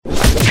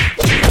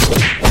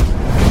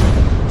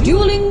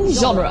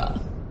genre.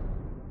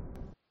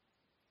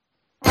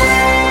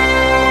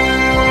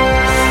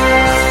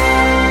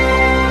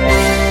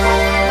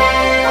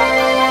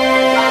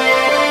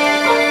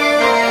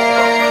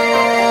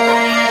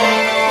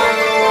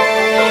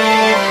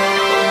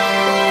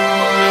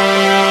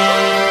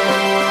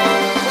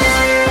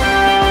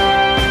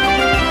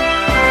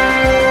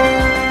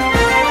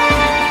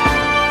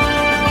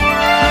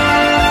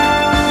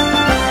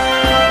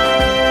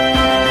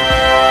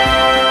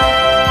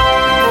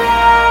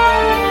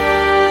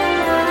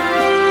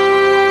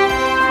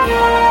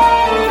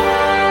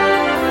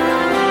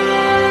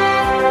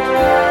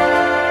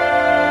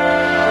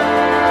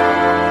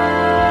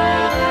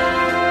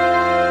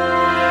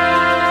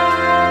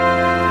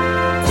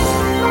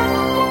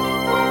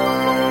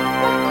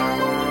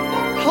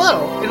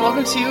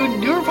 To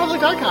New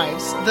Republic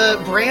Archives,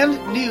 the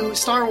brand new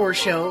Star Wars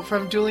show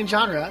from Dueling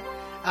Genre.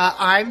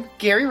 I'm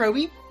Gary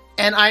Roby,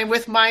 and I'm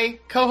with my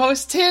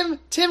co-host Tim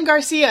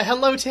Garcia.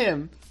 Hello,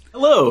 Tim.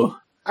 Hello.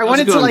 I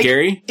wanted to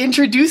Gary?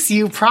 introduce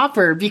you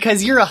proper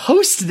because you're a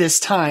host this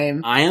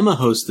time. I am a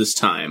host this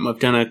time. I've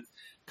done a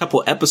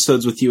couple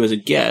episodes with you as a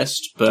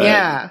guest, but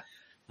yeah,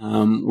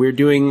 we're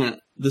doing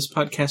this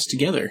podcast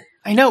together.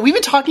 I know. We've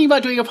been talking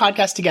about doing a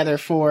podcast together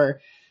for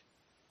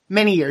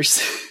many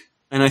years.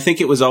 And I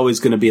think it was always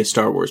going to be a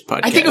Star Wars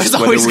podcast. I think it was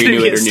always going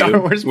to be a Star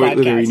Wars podcast.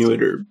 Whether we knew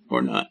it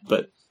or not,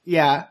 but...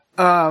 Yeah.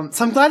 So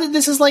I'm glad that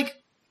this has,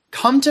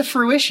 come to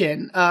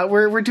fruition.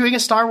 We're doing a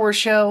Star Wars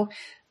show.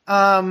 Do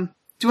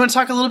you want to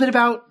talk a little bit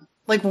about,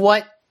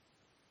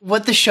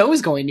 what the show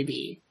is going to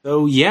be?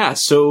 So, yeah.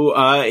 So,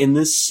 in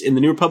the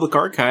New Republic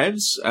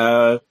Archives,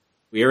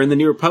 we are in the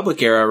New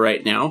Republic era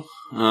right now.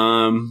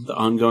 The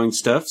ongoing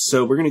stuff.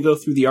 So we're going to go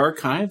through the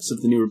archives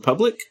of the New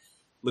Republic.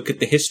 Look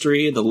at the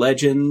history, the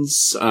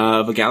legends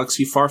of a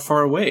galaxy far,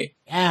 far away.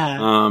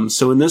 Yeah.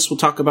 So in this, we'll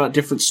talk about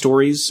different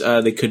stories.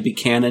 They could be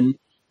canon.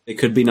 They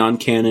could be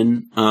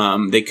non-canon.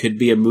 They could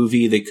be a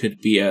movie. They could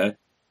be a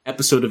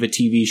episode of a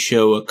TV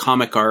show, a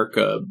comic arc,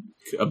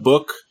 a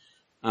book.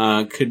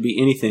 Could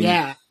be anything.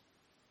 Yeah.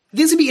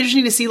 This would be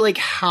interesting to see,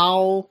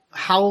 how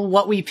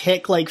what we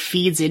pick,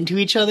 feeds into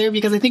each other,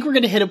 because I think we're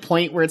going to hit a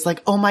point where it's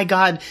oh my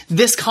god,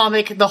 this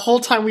comic, the whole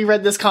time we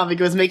read this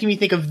comic, it was making me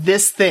think of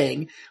this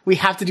thing. We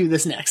have to do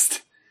this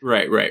next.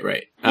 Right.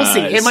 We'll see.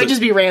 It might just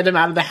be random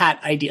out of the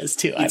hat ideas,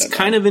 too. It's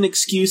kind of an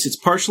excuse. It's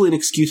partially an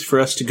excuse for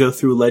us to go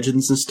through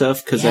legends and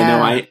stuff, because I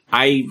know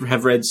I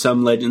have read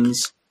some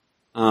legends,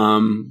 as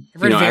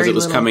it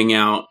was coming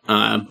out,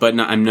 but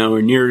I'm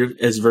nowhere near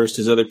as versed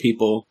as other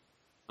people.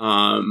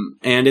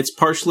 And it's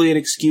partially an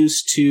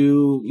excuse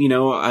to,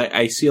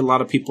 I see a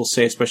lot of people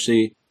say,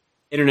 especially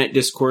internet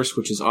discourse,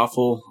 which is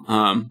awful.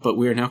 But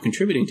we are now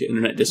contributing to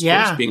internet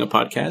discourse being a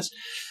podcast.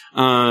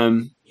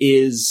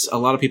 Is a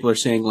lot of people are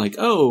saying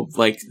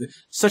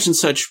such and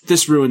such,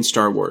 this ruined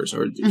Star Wars,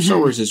 or Star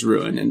Wars is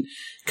ruined. And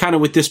kind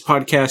of with this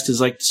podcast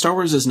is Star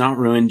Wars is not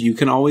ruined. You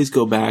can always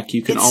go back.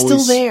 It's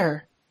still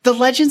there. The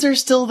legends are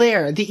still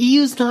there. The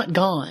EU's not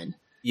gone.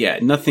 Yeah,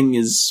 nothing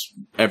is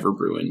ever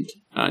ruined.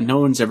 No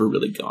one's ever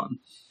really gone.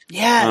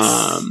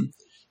 Yes.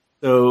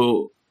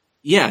 So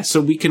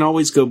we can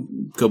always go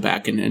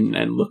back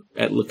and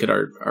look at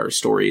our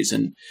stories,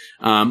 and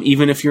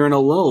even if you're in a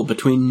lull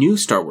between new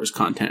Star Wars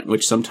content,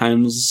 which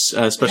sometimes,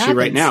 especially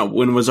right now,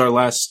 when was our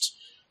last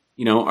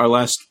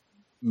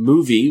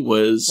movie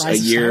was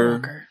Rise a year.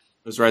 Skywalker.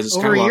 It was Rise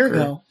of Skywalker. Over a year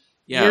ago.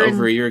 Yeah,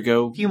 over a year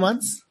ago. A few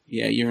months.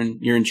 Yeah, year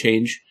and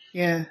change.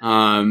 Yeah.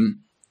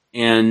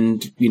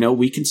 And,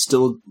 we can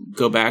still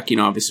go back.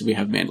 Obviously we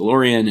have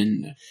Mandalorian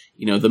and,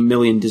 the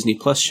million Disney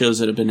Plus shows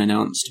that have been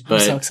announced.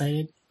 But, I'm so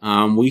excited.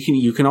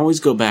 You can always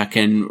go back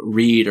and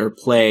read or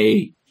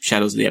play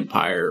Shadows of the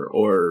Empire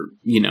or,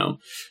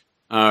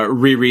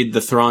 reread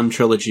the Thrawn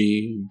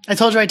trilogy. I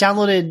told you I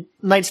downloaded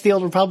Knights of the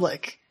Old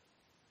Republic.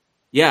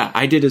 Yeah,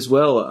 I did as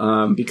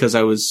well, because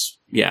I was,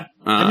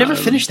 I've never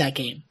finished that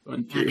game,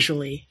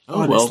 actually.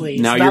 Oh,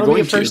 honestly. Well, now so you're going to. That'll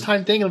be a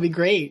first-time thing. It'll be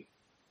great.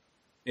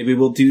 Maybe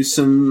we'll do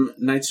some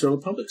Knights of the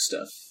Republic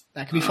stuff.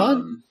 That could be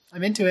fun.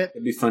 I'm into it.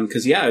 It'd be fun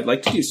because I'd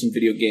like to do some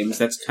video games.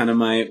 That's kind of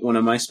one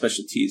of my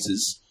specialties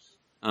is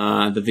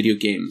the video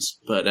games.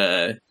 But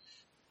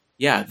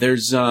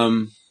there's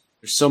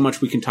so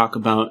much we can talk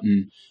about,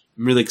 and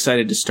I'm really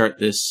excited to start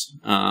this.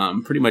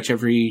 Pretty much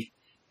every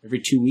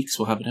 2 weeks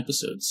we'll have an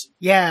episodes.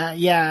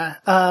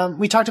 Yeah.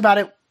 We talked about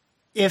it.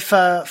 If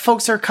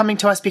folks are coming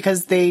to us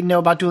because they know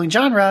about Dueling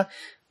Genre,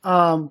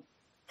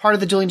 part of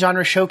the Dueling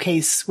Genre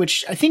Showcase,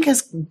 which I think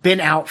has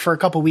been out for a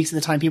couple weeks at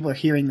the time people are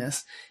hearing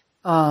this.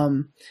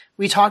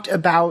 We talked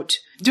about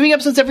doing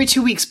episodes every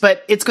 2 weeks,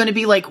 but it's going to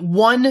be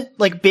one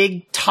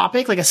big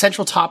topic, a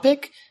central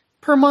topic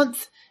per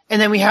month.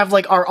 And then we have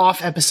our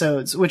off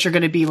episodes, which are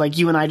going to be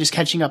you and I just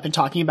catching up and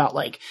talking about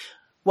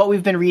what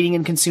we've been reading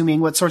and consuming,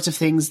 what sorts of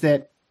things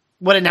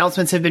what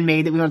announcements have been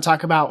made that we want to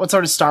talk about, what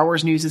sort of Star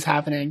Wars news is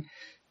happening,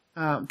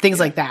 things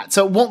like that.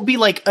 So it won't be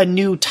a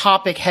new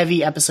topic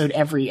heavy episode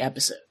every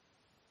episode.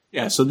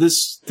 Yeah, so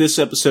this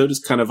episode is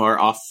kind of our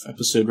off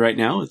episode right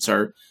now. It's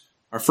our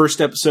first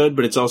episode,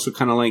 but it's also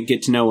kind of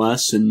get to know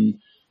us and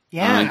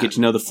get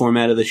to know the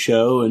format of the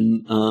show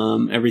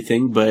and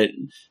everything. But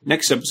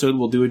next episode,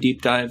 we'll do a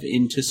deep dive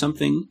into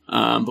something,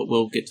 but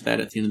we'll get to that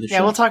at the end of the show.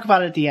 Yeah, we'll talk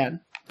about it at the end,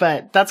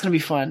 but that's going to be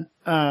fun.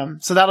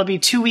 So that'll be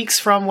 2 weeks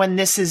from when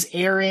this is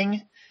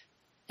airing,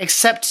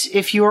 except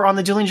if you're on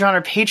the Dueling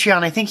Genre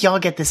Patreon, I think y'all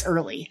get this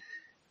early.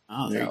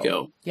 Oh, there you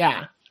go.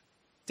 Yeah.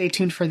 Stay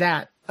tuned for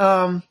that.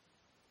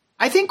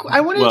 I think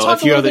I wanted to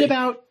talk a little bit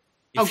about...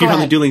 If you're on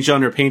the Dueling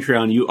Genre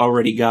Patreon, you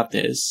already got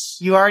this.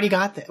 You already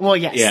got this. Well,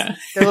 yes. Yeah.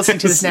 They're listening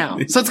to this now.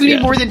 So it's going to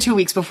be more than 2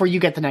 weeks before you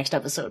get the next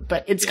episode,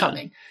 but it's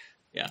coming.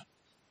 Yeah.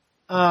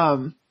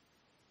 I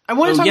want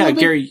to talk a little bit...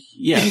 Gary,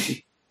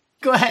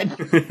 Go ahead.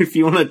 If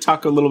you want to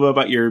talk a little bit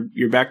about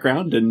your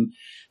background and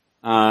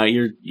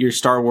your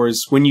Star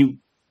Wars, what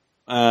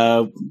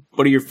are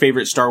your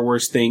favorite Star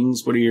Wars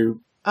things? What are your...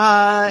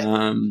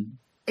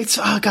 It's,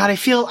 oh God, I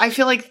feel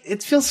like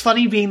it feels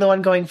funny being the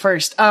one going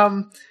first.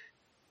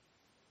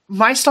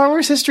 My Star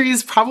Wars history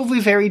is probably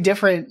very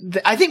different.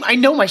 I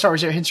know my Star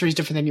Wars history is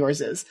different than yours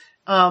is.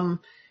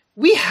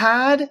 We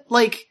had,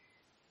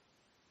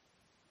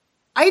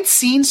 I'd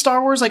seen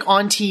Star Wars,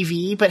 on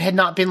TV, but had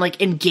not been,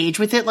 engaged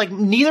with it.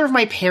 Neither of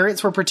my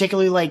parents were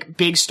particularly,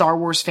 big Star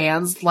Wars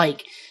fans.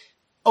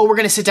 Oh, we're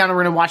gonna sit down and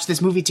we're gonna watch this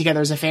movie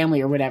together as a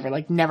family or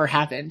whatever. Never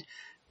happened.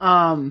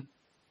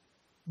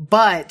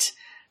 But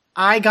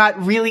I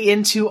got really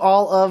into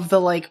all of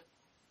the,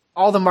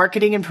 all the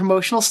marketing and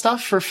promotional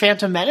stuff for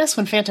Phantom Menace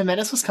when Phantom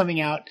Menace was coming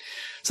out.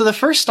 So the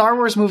first Star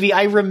Wars movie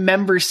I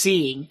remember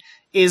seeing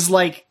is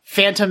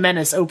Phantom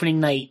Menace opening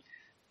night.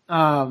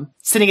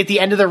 Sitting at the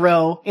end of the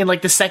row in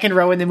the second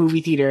row in the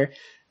movie theater.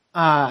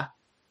 And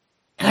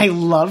I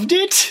loved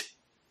it.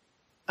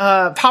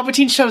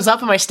 Palpatine shows up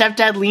and my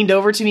stepdad leaned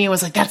over to me and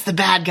was like, "That's the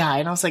bad guy."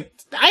 And I was like,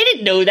 "I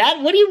didn't know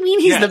that. What do you mean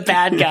he's the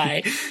bad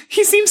guy?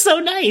 He seems so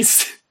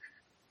nice."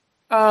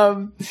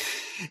 And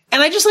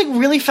I just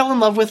really fell in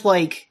love with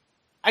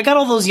I got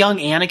all those young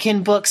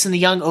Anakin books and the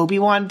young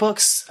Obi-Wan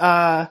books,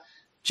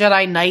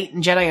 Jedi Knight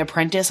and Jedi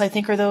Apprentice, I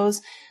think are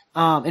those.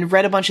 And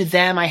read a bunch of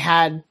them. I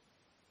had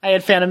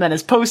Phantom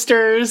Menace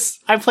posters.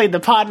 I played the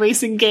pod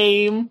racing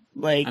game.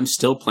 I'm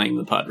still playing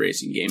the pod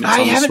racing game. It's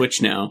on the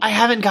Switch now. I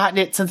haven't gotten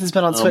it since it's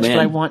been on Switch, but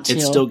I want to.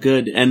 It's still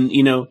good. And,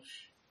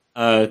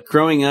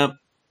 growing up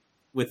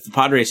with the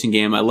pod racing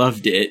game, I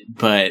loved it.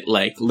 But,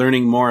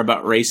 learning more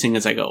about racing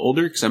as I got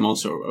older, because I'm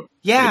also a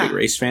pretty big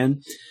race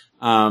fan.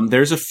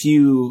 There's a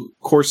few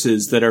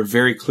courses that are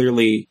very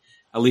clearly,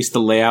 at least the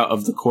layout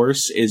of the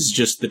course is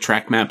just the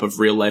track map of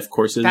real life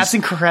courses. That's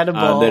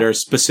incredible. That are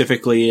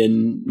specifically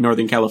in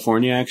Northern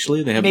California,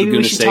 actually. They have Maybe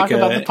Laguna we should Seca talk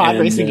about the pod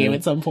racing game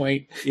at some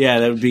point. Yeah,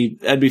 that'd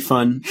be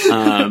fun.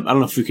 I don't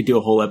know if we could do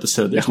a whole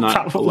episode. There's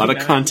not a lot of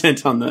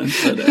content on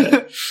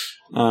that,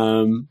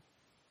 but,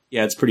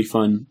 yeah, it's pretty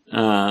fun.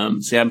 So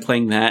yeah, I'm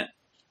playing that.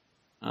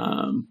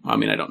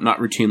 Not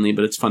routinely,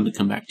 but it's fun to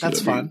come back to.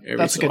 That's fun.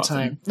 That's a good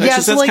time.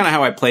 That's kind of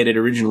how I played it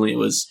originally. It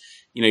was,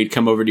 you'd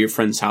come over to your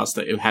friend's house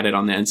that had it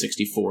on the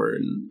N64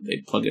 and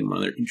they'd plug in one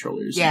of their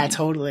controllers. Yeah,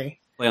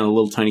 totally. Play on a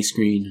little tiny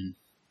screen.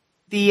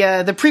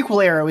 The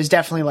prequel era was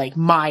definitely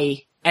my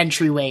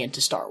entryway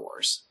into Star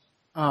Wars.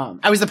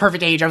 I was the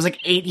perfect age. I was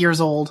 8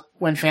 years old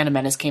when Phantom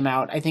Menace came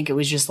out. I think it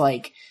was just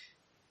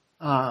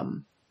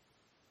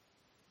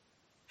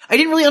I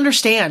didn't really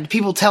understand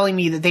people telling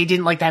me that they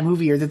didn't like that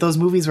movie or that those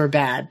movies were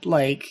bad.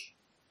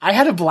 I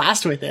had a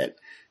blast with it.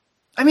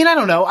 I mean, I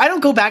don't know. I don't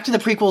go back to the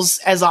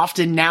prequels as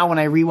often now when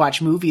I rewatch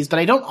movies, but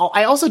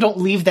I also don't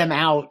leave them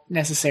out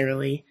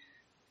necessarily.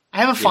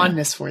 I have a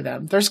fondness for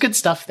them. There's good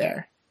stuff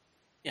there.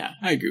 Yeah,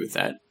 I agree with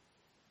that.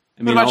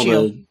 I mean, what about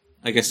you?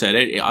 Like I said,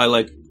 I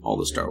like all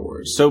the Star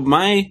Wars. So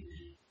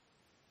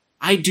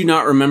I do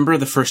not remember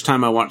the first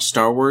time I watched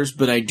Star Wars,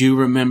 but I do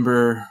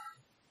remember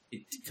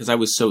because I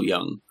was so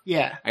young.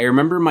 Yeah. I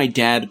remember my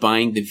dad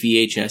buying the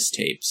VHS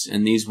tapes,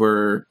 and these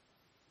were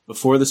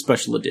before the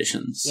special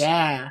editions.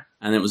 Yeah.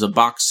 And it was a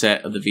box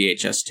set of the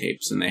VHS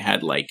tapes, and they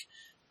had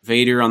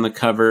Vader on the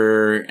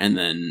cover, and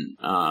then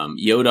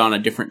Yoda on a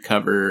different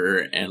cover,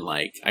 and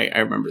I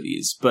remember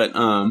these. But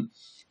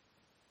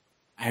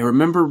I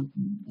remember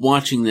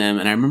watching them,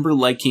 and I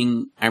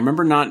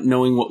remember not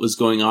knowing what was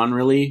going on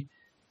really,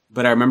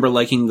 but I remember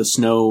liking the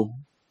snow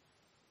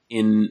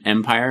in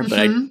Empire,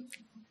 but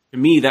to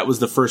me, that was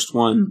the first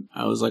one.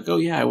 I was like, oh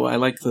yeah, well, I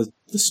like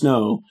the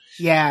snow.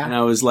 Yeah. And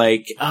I was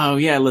like, oh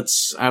yeah,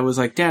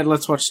 Dad,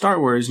 let's watch Star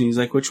Wars. And he's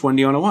like, which one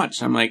do you want to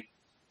watch? I'm like,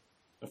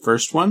 the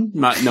first one,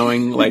 not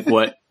knowing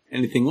what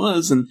anything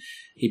was. And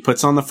he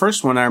puts on the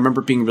first one. I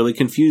remember being really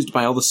confused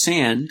by all the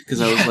sand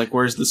because I was like,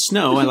 where's the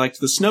snow? I liked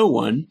the snow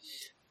one.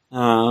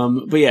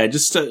 But yeah,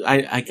 just,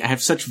 I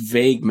have such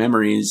vague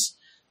memories.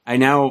 I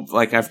now,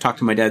 I've talked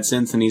to my dad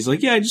since, and he's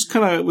like, yeah, I just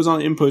kind of was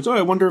on inputs. Oh,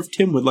 I wonder if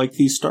Tim would like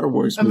these Star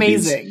Wars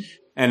movies. Amazing.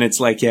 And it's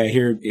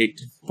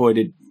boy,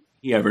 did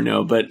he ever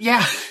know. But,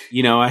 yeah,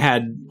 I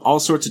had all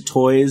sorts of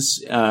toys.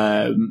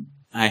 I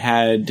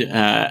had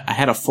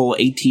a full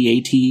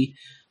AT-AT.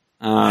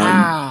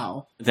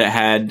 Wow. That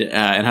had,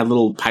 and had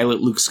little pilot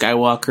Luke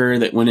Skywalker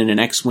that went in an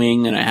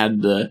X-Wing, and I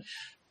had the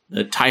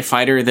TIE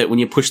Fighter that when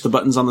you push the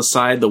buttons on the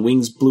side, the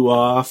wings blew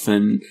off,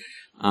 and,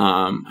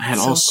 I had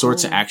all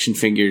sorts of action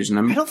figures, and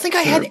I don't think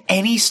I had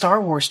any Star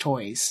Wars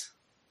toys.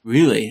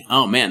 Really?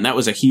 Oh man, that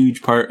was a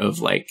huge part of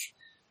like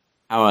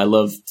how I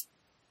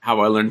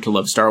learned to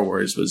love Star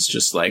Wars, was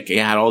just like I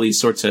had all these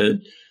sorts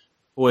of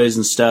toys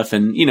and stuff.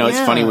 And it's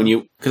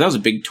funny because I was a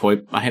big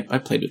toy. I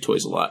played with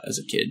toys a lot as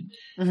a kid,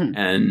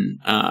 and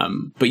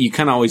but you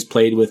kind of always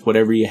played with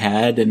whatever you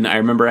had. And I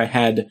remember I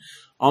had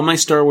all my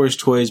Star Wars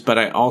toys, but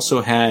I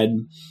also had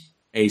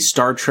a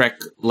Star Trek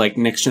like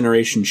Next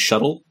Generation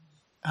shuttle.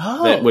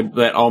 Oh.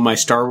 That all my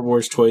Star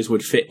Wars toys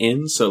would fit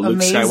in. So Luke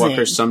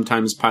Skywalker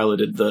sometimes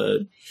piloted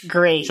the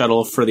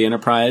shuttle for the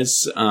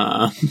Enterprise.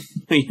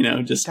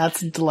 Just that's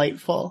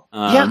delightful.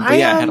 I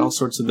had all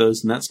sorts of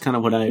those, and that's kind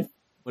of what I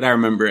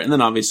remember. And then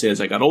obviously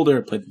as I got older,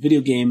 I played the video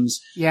games.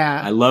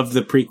 Yeah, I loved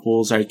the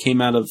prequels. I came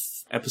out of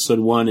episode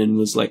 1 and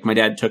was like, my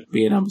dad took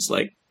me, and I was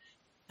like,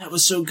 that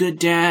was so good,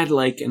 Dad.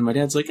 Like, and my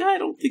dad's like, I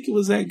don't think it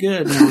was that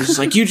good. And I was just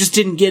like, you just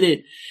didn't get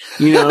it,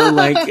 and all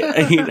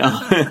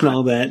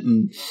that.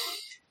 And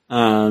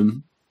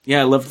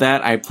I loved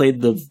that. I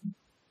played the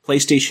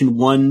PlayStation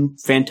 1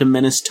 Phantom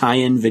Menace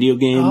tie-in video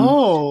game.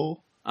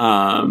 Oh.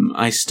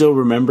 I still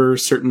remember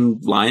certain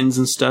lines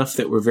and stuff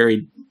that were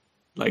very,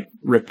 like,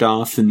 ripped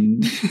off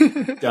and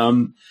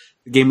dumb.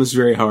 The game was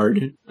very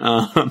hard.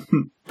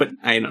 But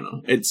I don't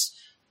know.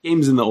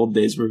 Games in the old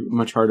days were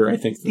much harder, I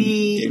think, than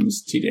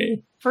games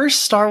today.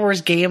 First Star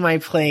Wars game I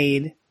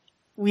played,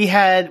 we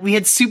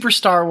had Super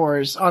Star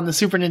Wars on the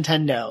Super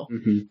Nintendo,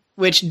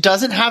 which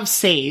doesn't have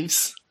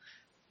saves.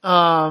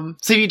 So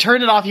if you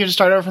turn it off, you have to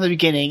start over from the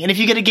beginning. And if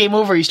you get a game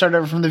over, you start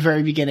over from the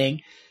very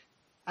beginning.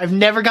 I've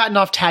never gotten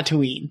off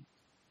Tatooine.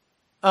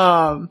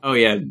 Oh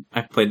yeah,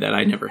 I've played that.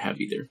 I never have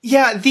either.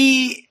 Yeah,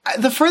 the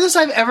furthest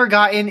I've ever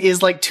gotten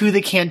is like to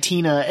the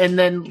cantina, and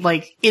then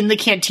like in the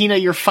cantina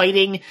you're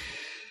fighting.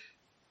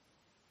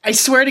 I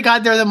swear to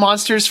God, they're the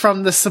monsters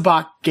from the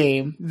Sabacc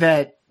game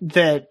that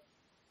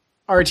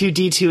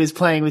R2-D2 is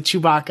playing with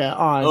Chewbacca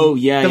on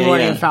the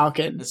Millennium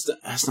Falcon.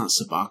 That's not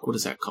Sabacc. What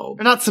is that called?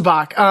 Or not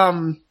Sabacc.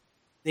 I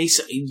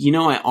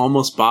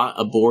almost bought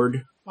a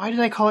board. Why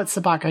did I call it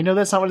Sabacc? I know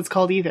that's not what it's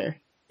called either.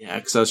 Yeah,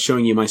 because I was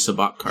showing you my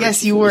Sabacc card.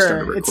 Yes, you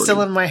were. It's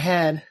still in my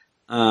head.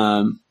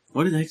 What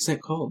the heck is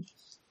that called?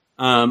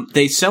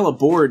 They sell a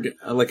board,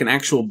 like an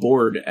actual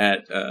board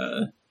at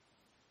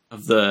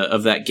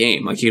of that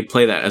game. Like you could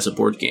play that as a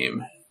board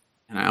game,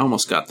 and I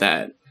almost got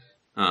that.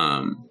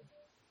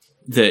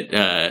 That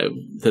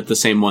the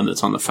same one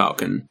that's on the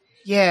Falcon.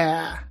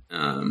 Yeah.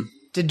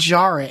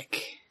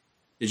 Dejarik.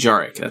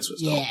 Dejarik, that's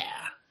what's called. Yeah.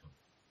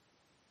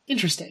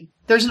 Interesting.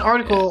 There's an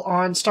article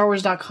on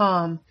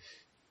StarWars.com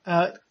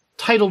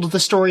titled "The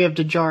Story of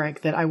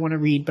Dejarik" that I want to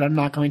read, but I'm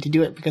not going to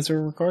do it because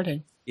we're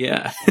recording.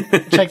 Yeah.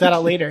 Check that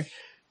out later.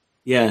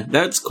 Yeah,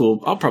 that's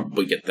cool. I'll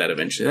probably get that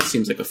eventually. That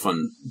seems like a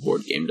fun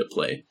board game to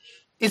play.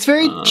 It's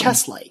very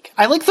chess-like.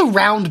 I like the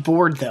round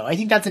board, though. I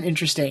think that's an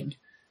interesting...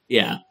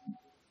 Yeah.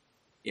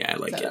 Yeah, I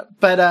like it.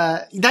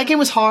 But that game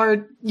was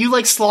hard. You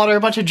like slaughter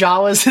a bunch of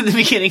Jawas in the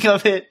beginning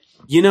of it.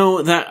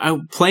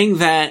 Playing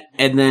that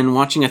and then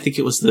watching, I think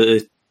it was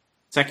the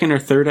second or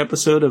third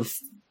episode of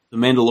The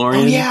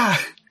Mandalorian. Oh, yeah.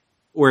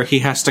 Where he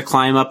has to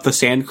climb up the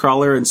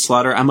sandcrawler and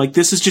slaughter. I'm like,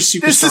 this is just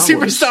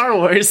Super Star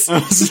Wars.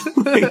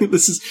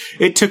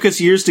 It took us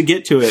years to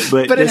get to it,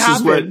 but this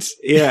is what,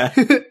 yeah.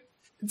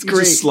 It's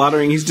great.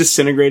 He's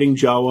disintegrating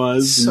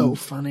Jawas. So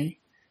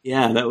funny.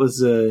 Yeah, that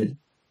was,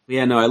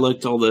 I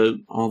looked all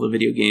the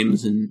video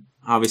games, and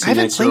obviously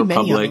Knights of the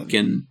Republic,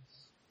 and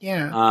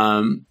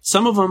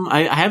some of them,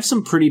 I have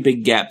some pretty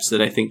big gaps that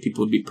I think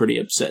people would be pretty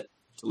upset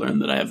to learn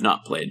that I have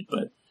not played,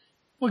 but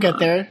we'll get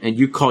there. And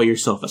you call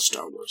yourself a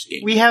Star Wars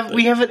game. We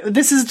have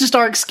this is just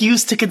our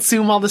excuse to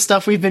consume all the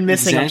stuff we've been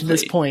missing up to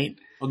this point.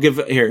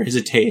 Here's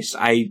a taste.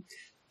 I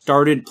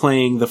started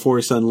playing The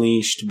Force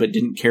Unleashed, but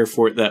didn't care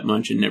for it that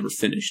much and never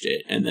finished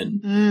it. And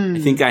then I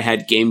think I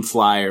had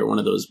GameFly or one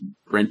of those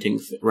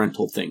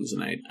rental things,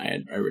 and I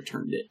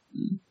returned it.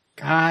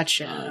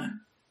 Gotcha.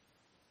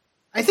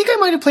 I think I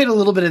might have played a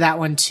little bit of that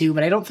one too,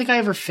 but I don't think I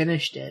ever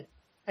finished it.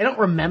 I don't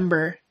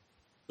remember.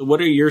 So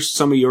what are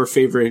some of your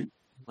favorite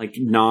like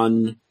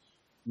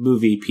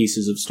non-movie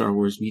pieces of Star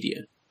Wars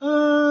media?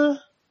 Not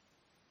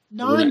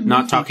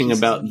talking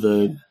about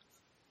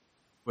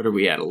what are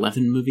we at?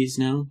 11 movies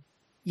now?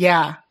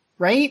 Yeah,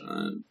 right?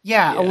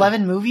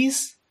 11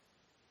 movies.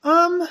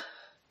 I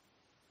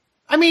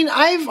mean,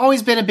 I've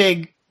always been a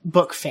big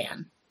book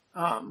fan.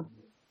 Like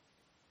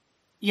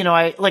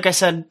I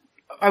said,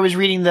 I was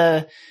reading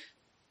the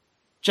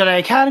Jedi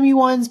Academy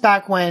ones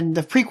back when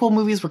the prequel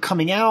movies were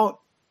coming out,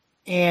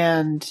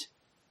 and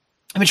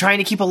I've been trying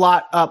to keep a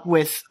lot up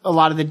with a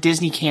lot of the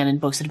Disney canon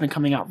books that have been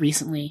coming out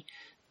recently.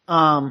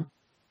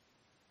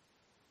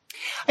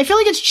 I feel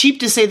like it's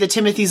cheap to say that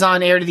Timothy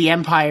Zahn, Heir to the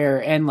Empire,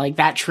 and like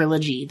that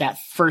trilogy, that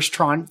first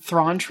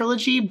Thrawn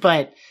trilogy,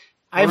 but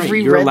I've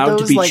reread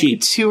those like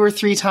cheap 2 or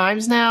 3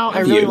 times now. I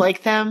really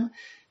like them.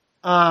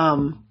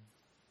 Also,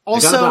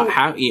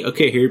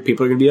 here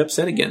people are going to be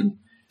upset again.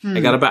 I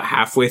got about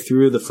halfway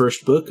through the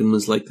first book and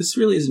was like, this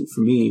really isn't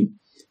for me.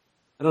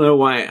 I don't know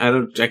why.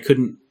 I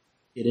couldn't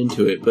get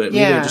into it, but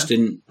maybe I just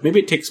didn't. Maybe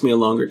it takes me a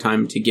longer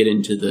time to get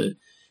into the.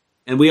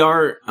 And we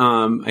are.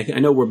 I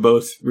know we're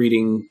both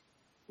reading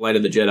Light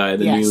of the Jedi,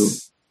 the new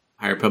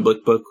High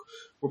Republic book.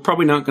 We're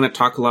probably not going to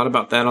talk a lot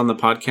about that on the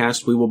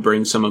podcast. We will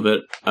bring some of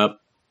it up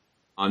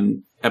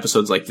on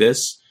episodes like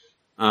this,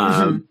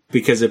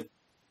 because if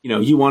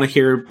you want to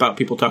hear about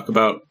people talk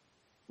about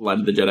Light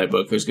of the Jedi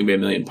book, there's going to be a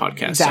million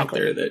podcasts out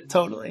there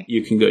that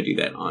you can go do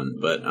that on.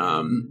 But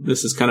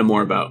this is kind of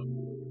more about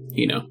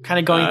kind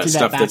of going through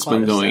stuff that that's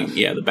been going,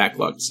 the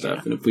backlog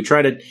stuff. And if we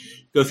try to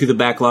go through the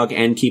backlog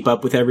and keep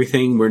up with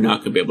everything, we're not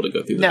going to be able to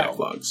go through the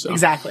backlog. So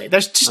exactly,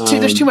 there's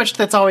too much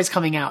that's always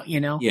coming out.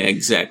 Yeah,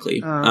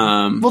 exactly.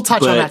 We'll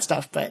touch on that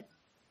stuff, but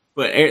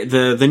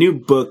the new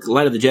book,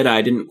 Light of the Jedi,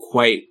 it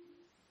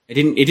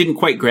didn't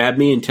quite grab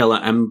me until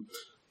I'm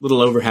a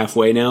little over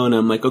halfway now, and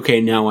I'm like, okay,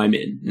 now I'm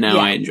in. Now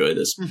I enjoy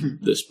this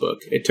this book.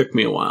 It took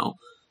me a while.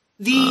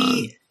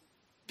 The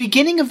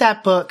beginning of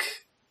that book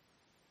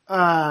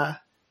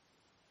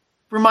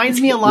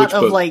reminds me a lot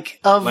of Light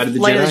of the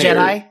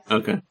Jedi.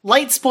 Okay.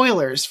 Light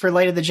spoilers for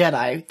Light of the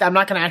Jedi. I'm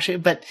not going to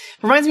but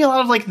reminds me a lot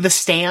of like The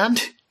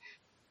Stand,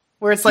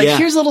 where it's like,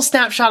 here's a little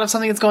snapshot of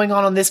something that's going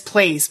on this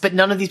place, but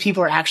none of these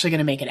people are actually going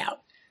to make it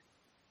out.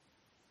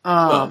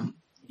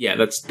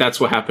 That's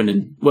what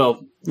happened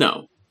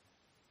no.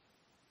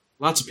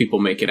 Lots of people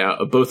make it out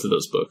of both of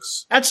those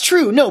books. That's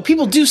true. No,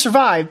 people do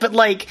survive, but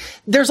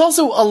there's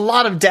also a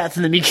lot of death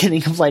in the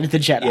beginning of Light of the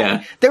Jedi.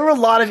 Yeah. There were a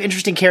lot of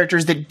interesting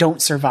characters that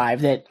don't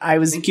survive that I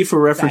was. Thank you for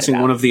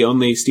referencing one of the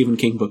only Stephen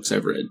King books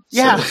I've read.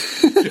 Yeah.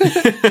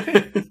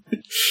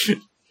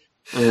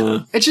 So.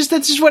 That's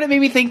just what it made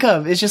me think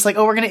of. It's just like,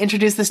 we're going to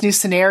introduce this new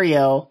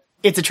scenario.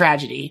 It's a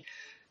tragedy.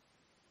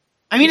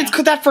 I mean, it's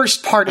that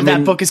first part of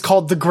that book is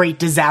called The Great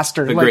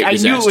Disaster. I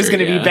knew it was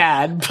going to be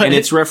bad, but and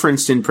it's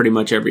referenced in pretty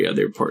much every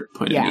other point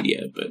of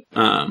media. But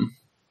I'm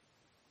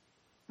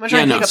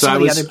trying to pick up some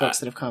of the other books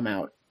that have come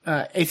out.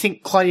 I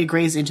think Claudia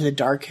Gray's Into the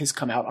Dark has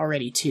come out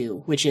already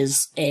too, which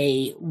is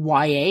a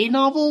YA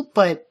novel,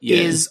 but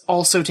is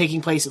also taking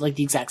place at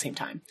the exact same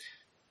time.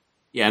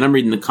 Yeah, and I'm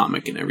reading the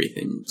comic and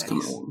everything. It's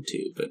coming along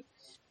too, but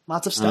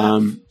lots of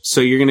stuff.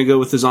 So you're going to go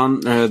with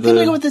I'm going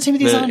to go with the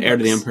Timothy Zahn Heir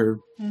to the Emperor.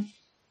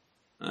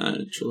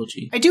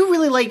 Trilogy. I do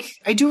really like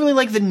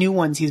the new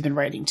ones he's been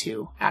writing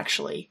too,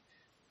 actually.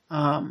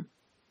 Thrawn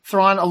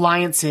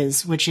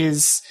Alliances, which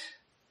is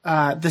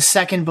the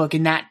second book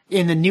in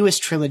the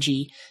newest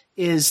trilogy,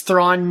 is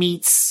Thrawn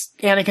meets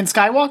Anakin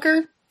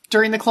Skywalker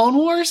during the Clone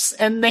Wars,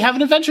 and they have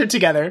an adventure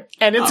together,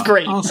 and it's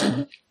great.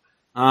 Awesome.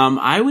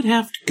 I would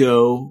have to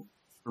go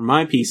for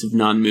my piece of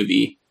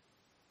non-movie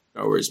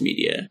Star Wars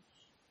media.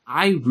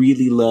 I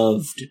really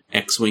loved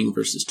X-Wing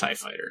versus TIE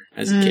Fighter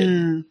as a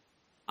kid.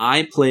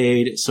 I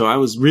played, so I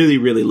was really,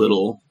 really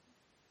little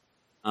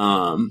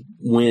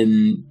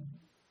when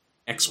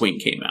X-Wing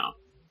came out.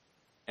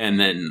 And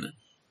then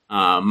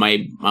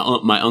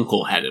my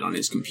uncle had it on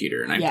his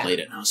computer, and I played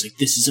it, and I was like,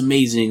 this is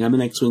amazing. I'm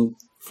an X-Wing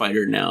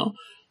fighter now.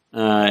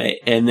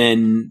 And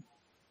then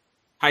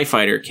TIE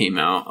Fighter came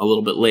out a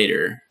little bit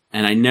later,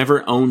 and I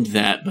never owned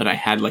that, but I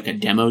had a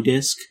demo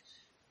disc,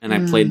 and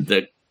I played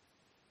the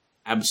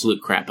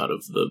absolute crap out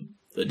of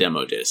the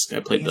demo disc. I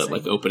played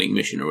the opening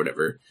mission or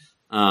whatever.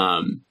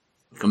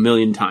 A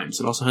million times.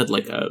 It also had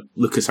a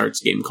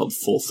LucasArts game called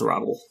Full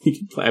Throttle. You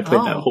can play. I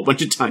played that a whole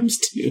bunch of times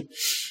too.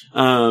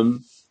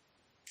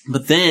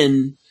 But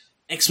then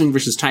X-Wing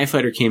vs. TIE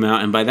Fighter came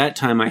out, and by that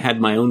time I had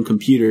my own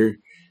computer,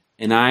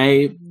 and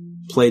I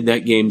played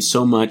that game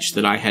so much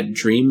that I had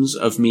dreams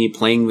of me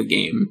playing the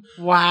game.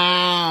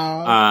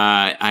 Wow.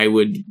 I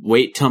would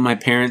wait till my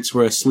parents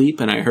were asleep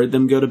and I heard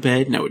them go to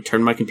bed, and I would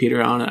turn my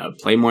computer on and I would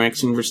play more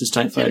X-Wing vs.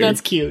 TIE Fighter. Yeah, that's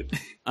cute.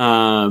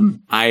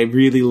 I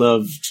really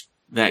loved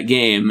that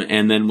game,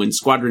 and then when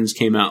Squadrons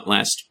came out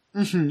last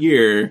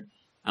year,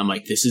 I'm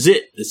like, this is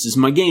it. This is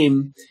my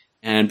game.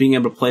 And being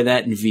able to play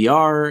that in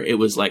VR, it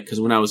was because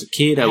when I was a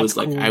kid, I was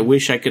cool. I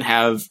wish I could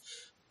have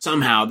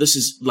somehow, this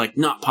is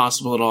not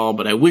possible at all,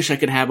 but I wish I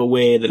could have a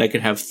way that I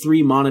could have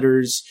 3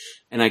 monitors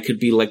and I could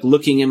be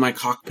looking in my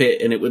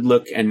cockpit and it would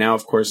look, and now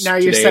of course now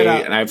today, you're set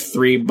up. And I have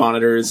 3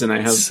 monitors and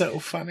I have, so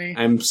funny.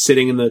 I'm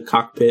sitting in the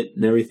cockpit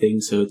and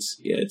everything. So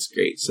it's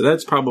great. So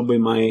that's probably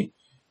my,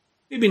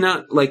 maybe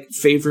not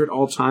favorite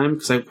all time,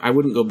 because I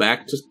wouldn't go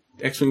back to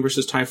X-Wing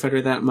versus TIE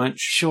Fighter that much.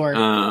 Sure.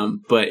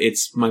 But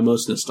it's my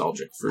most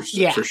nostalgic for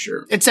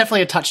sure. It's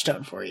definitely a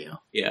touchstone for you.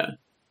 Yeah.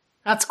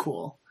 That's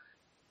cool.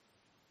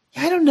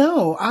 I don't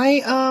know.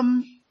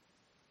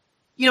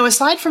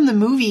 Aside from the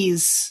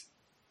movies,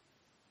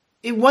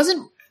 it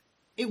wasn't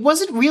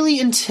really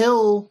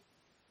until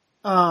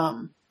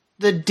the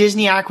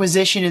Disney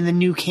acquisition and the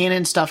new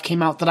canon stuff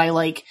came out that I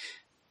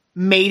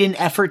made an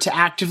effort to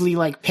actively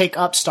pick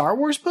up Star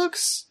Wars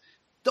books.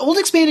 The old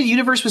expanded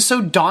universe was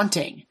so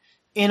daunting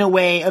in a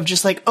way of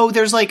just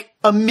there's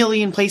a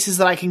million places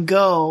that I can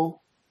go.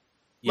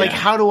 Yeah.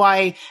 How do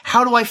I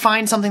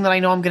find something that I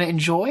know I'm going to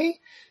enjoy?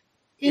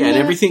 Yeah, and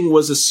everything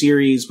was a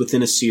series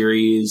within a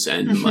series,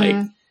 and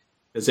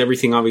because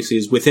everything obviously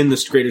is within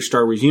this greater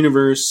Star Wars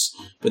universe,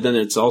 but then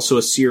it's also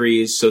a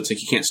series, so it's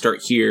like you can't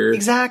start here.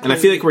 Exactly. And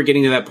I feel like we're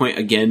getting to that point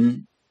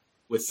again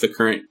with the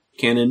current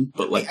canon,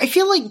 but like I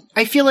feel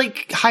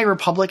like High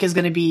Republic is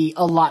going to be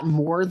a lot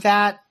more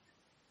that,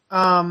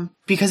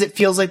 because it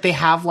feels like they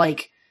have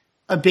like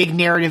a big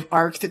narrative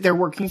arc that they're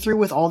working through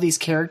with all these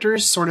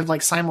characters sort of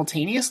like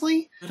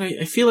simultaneously. But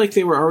I feel like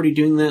they were already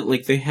doing that.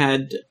 Like they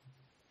had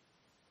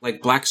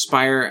like Black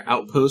Spire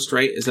Outpost,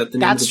 right? Is that the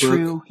name of the book? That's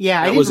true.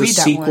 Yeah, that was a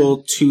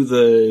sequel to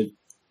the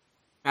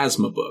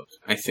Phasma book,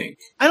 I think.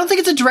 I don't think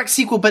it's a direct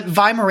sequel, but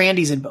Vi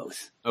Morandi's in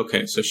both.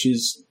 Okay, so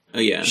she's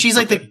yeah. She's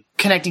like the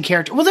connecting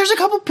character. Well, there's a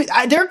couple.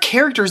 There are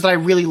characters that I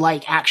really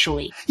like,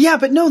 actually. Yeah,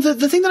 but no,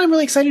 the thing that I'm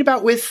really excited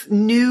about with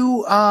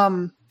new,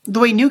 the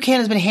way New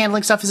Canon has been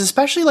handling stuff is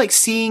especially like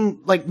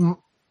seeing like, I don't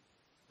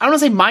want to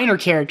say minor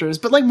characters,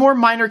 but like more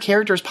minor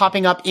characters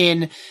popping up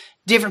in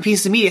different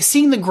pieces of media.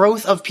 Seeing the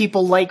growth of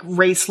people like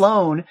Ray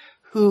Sloan,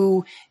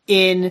 who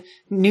in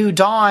New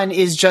Dawn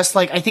is just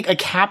like, I think, a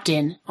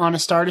captain on a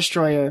Star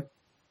Destroyer,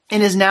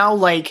 and is now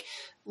like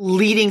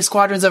leading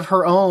squadrons of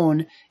her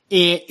own.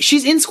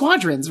 She's in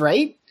Squadrons,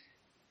 right?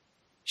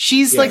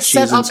 She's like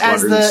set up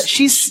as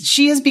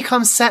she has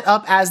become set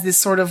up as this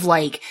sort of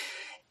like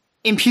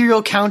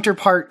Imperial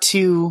counterpart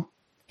to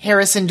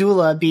Hera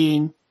Syndulla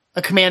being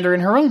a commander in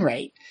her own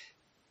right,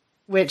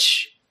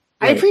 which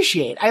I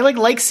appreciate. I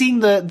like seeing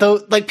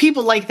the like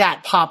people like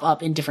that pop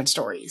up in different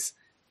stories.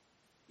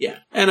 Yeah,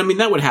 and I mean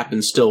that would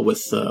happen still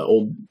with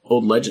old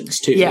Legends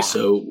too. Yeah.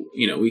 So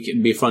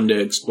it'd be fun to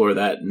explore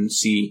that and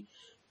see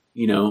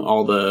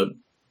all the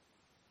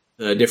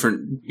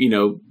different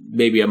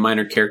maybe a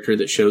minor character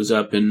that shows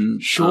up in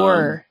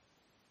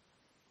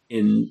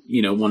in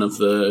one of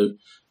the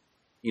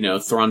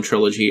Thrawn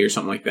trilogy or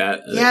something like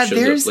that. Yeah,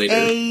 there's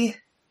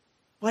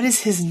what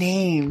is his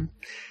name?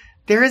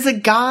 There is a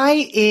guy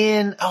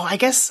in I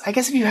guess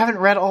if you haven't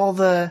read all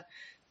the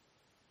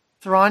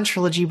Thrawn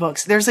trilogy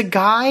books, there's a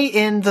guy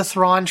in the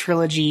Thrawn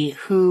trilogy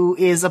who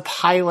is a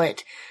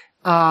pilot,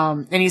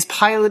 and he's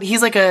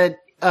like a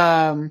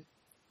I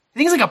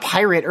think he's like a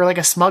pirate or like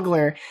a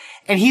smuggler,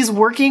 and he's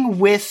working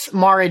with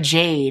Mara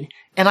Jade,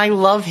 and I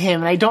love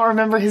him, and I don't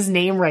remember his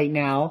name right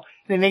now,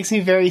 and it makes me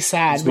very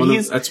sad.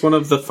 That's one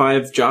of the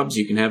 5 jobs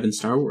you can have in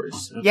Star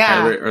Wars. A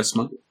pirate or a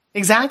smuggler.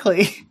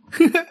 Exactly.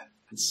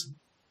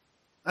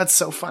 That's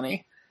so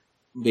funny.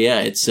 But yeah,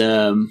 it's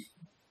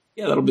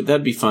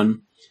that'd be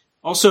fun.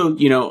 Also,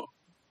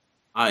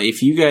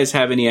 if you guys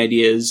have any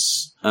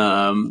ideas,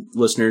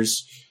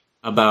 listeners,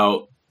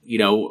 about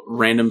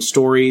random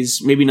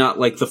stories, maybe not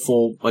like the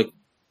full, like,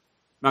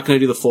 not going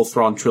to do the full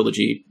Thrawn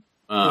trilogy.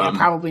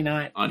 Probably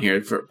not on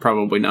here.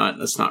 Probably not.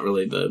 That's not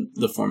really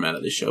the format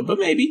of the show, but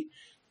maybe.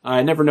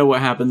 I never know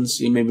what happens.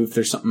 Maybe if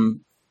there's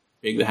something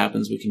big that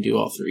happens, we can do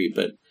all 3,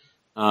 but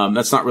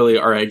that's not really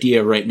our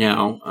idea right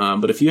now.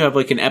 But if you have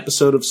like an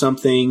episode of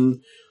something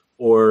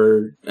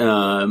or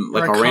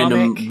like a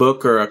random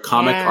book or a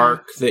comic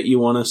arc that you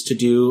want us to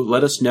do,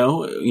 let us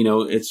know.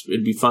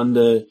 It'd be fun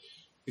to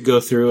go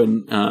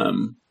through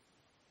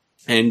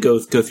and go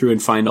through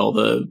and find all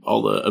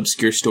the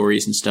obscure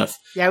stories and stuff.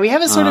 Yeah, we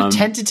have a sort of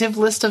tentative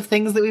list of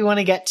things that we want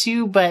to get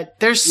to, but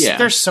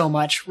there's so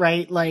much,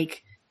 right?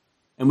 Like,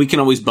 and we can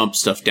always bump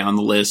stuff down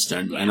the list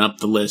and up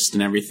the list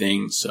and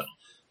everything. So,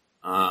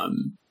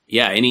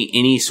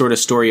 any sort of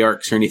story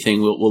arcs or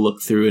anything, we'll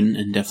look through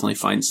and definitely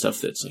find stuff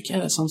that's like,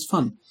 that sounds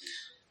fun.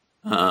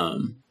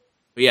 But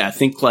yeah, I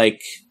think like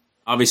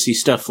obviously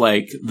stuff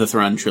like the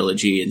Thrawn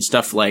trilogy and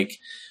stuff like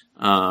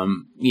the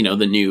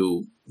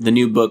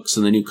new books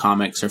and the new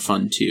comics are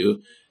fun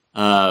too.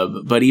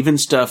 But even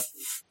stuff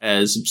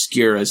as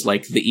obscure as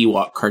like the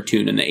Ewok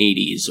cartoon in the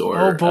 80s or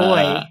oh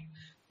boy.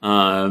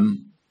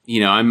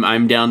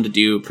 I'm down to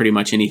do pretty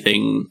much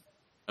anything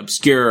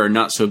obscure or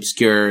not so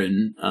obscure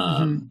and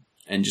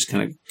just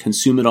kind of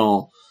consume it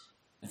all.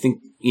 I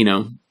think,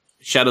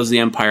 Shadows of the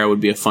Empire would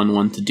be a fun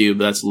one to do,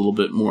 but that's a little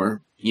bit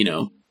more,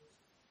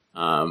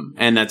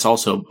 and that's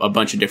also a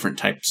bunch of different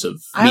types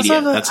of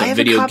media. That's a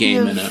video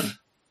game and a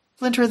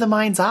Splinter of the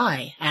Mind's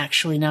Eye,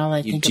 actually, now that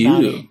I think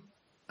about it.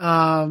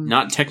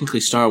 Not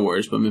technically Star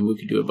Wars, but maybe we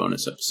could do a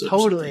bonus episode.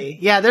 Totally.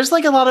 Yeah, there's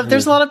like a lot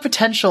of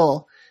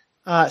potential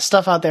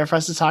stuff out there for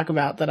us to talk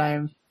about that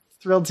I'm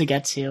thrilled to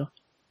get to.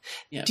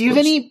 Yeah, do you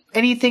have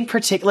anything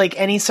particular, like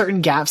any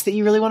certain gaps that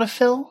you really want to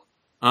fill?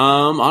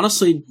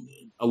 Honestly,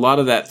 a lot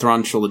of that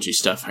Thrawn trilogy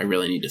stuff I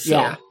really need to fill.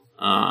 Yeah,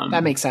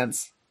 that makes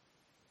sense.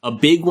 A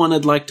big one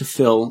I'd like to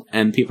fill,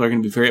 and people are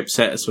going to be very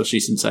upset, especially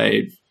since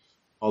I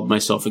called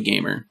myself a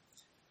gamer.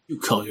 You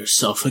call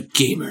yourself a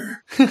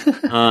gamer?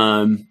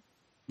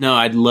 No,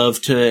 I'd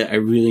love to. I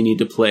really need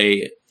to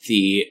play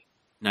the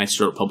Knights of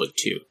the Republic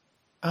 2.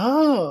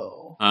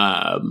 Oh.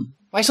 I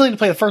still need to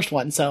play the first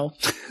one, so.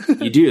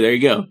 You do. There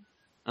you go.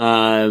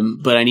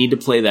 But I need to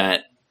play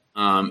that.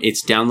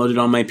 It's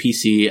downloaded on my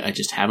PC. I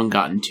just haven't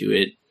gotten to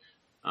it.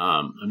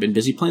 I've been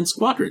busy playing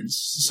Squadrons.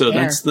 So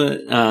that's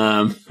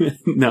the,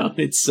 no,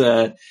 it's,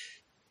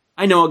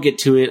 I know I'll get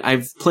to it.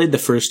 I've played the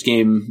first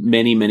game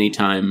many, many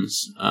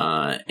times.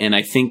 And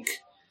I think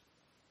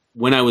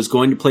when I was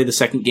going to play the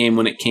second game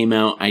when it came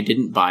out, I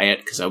didn't buy it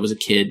because I was a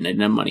kid and I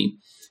didn't have money.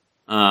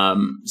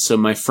 So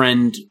my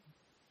friend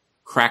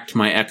cracked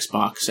my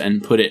Xbox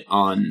and put it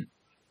on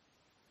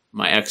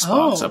my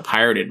Xbox, a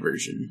pirated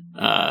version,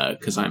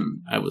 because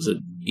I was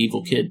an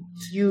evil kid.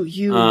 You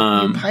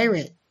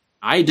pirate.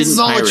 I didn't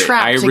pirate.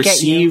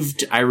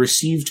 I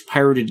received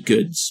pirated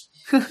goods.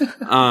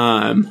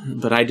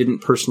 But I didn't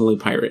personally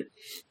pirate.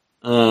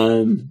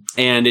 And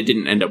it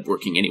didn't end up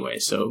working anyway,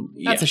 so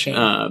yeah. That's a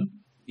shame.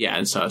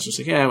 And so I was just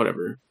like, yeah,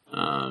 whatever.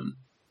 But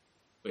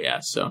yeah,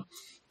 so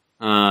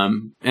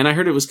and I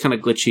heard it was kind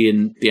of glitchy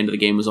and the end of the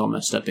game was all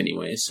messed up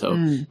anyway,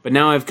 so but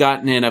now I've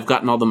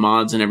gotten all the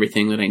mods and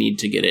everything that I need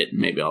to get it, and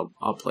maybe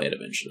I'll play it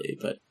eventually,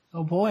 but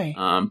oh boy.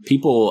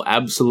 People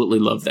absolutely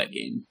love that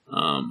game.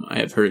 I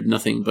have heard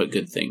nothing but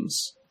good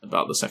things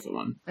about the second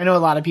one. I know a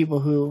lot of people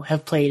who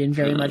have played and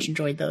very much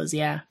enjoyed those,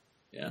 yeah.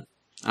 Yeah.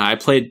 I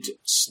played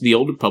the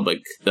Old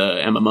Republic,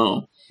 the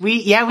MMO.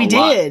 We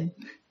did.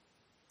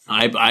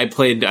 I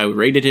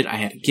rated it, I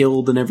had a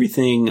guild and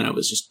everything, and I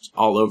was just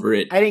all over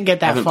it. I didn't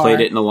get that far. I haven't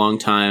played it in a long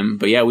time,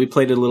 but yeah, we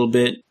played it a little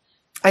bit.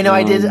 I know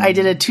I did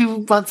a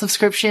 2-month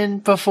subscription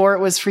before it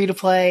was free to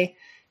play,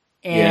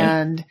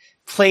 and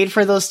played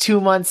for those 2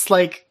 months,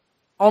 like,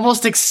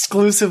 almost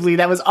exclusively.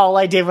 That was all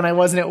I did when I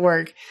wasn't at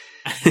work.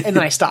 And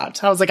then I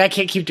stopped. I was like, I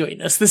can't keep doing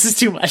this. This is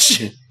too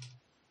much.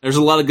 There's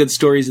a lot of good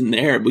stories in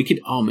there. It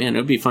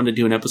would be fun to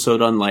do an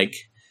episode on, like,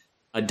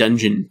 a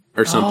dungeon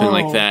or something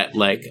like that,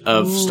 like,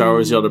 of Star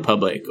Wars The Old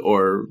Republic,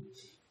 or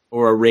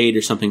a raid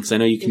or something, because I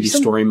know you can do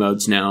story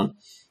modes now,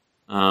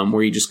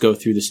 where you just go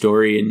through the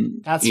story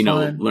and,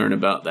 fun. Learn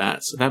about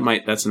that. So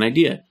that's an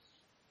idea.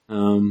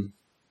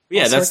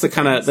 That's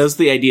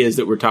the ideas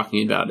that we're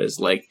talking about, is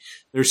like,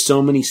 there's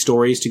so many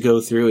stories to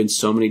go through and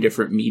so many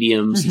different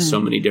mediums and so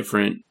many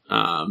different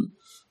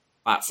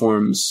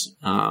platforms.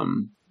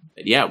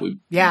 We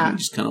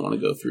just kind of want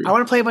to go through. I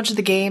want to play a bunch of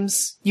the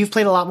games. You've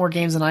played a lot more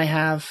games than I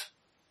have.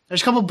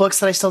 There's a couple books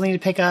that I still need to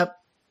pick up.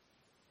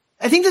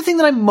 I think the thing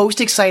that I'm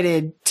most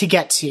excited to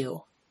get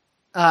to,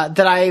 that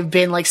I've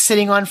been like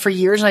sitting on for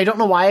years, and I don't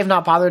know why I've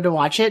not bothered to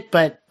watch it,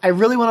 but I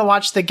really want to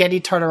watch the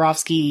Genndy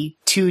Tartakovsky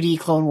 2D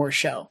Clone Wars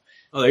show.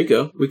 Oh, there you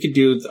go. We could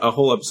do a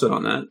whole episode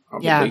on that.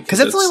 Probably, yeah, because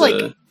it's only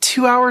like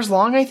 2 hours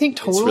long, I think,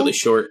 total. It's really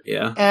short,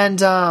 yeah.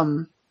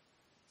 And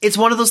it's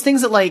one of those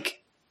things that, like,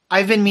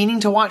 I've been meaning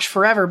to watch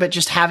forever, but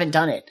just haven't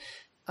done it.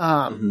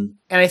 And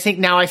I think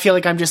now I feel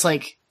like I'm just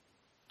like,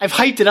 I've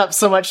hyped it up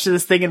so much to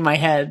this thing in my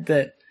head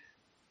that,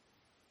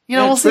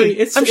 we'll see.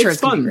 I'm sure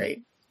it's going to be great.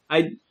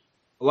 A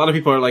lot of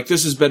people are like,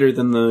 this is better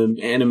than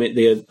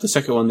the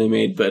second one they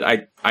made, but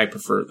I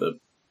prefer the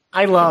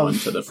one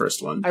to the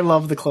first one. I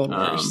love the Clone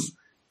Wars.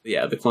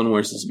 Yeah, the Clone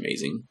Wars is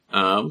amazing.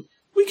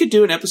 We could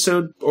do an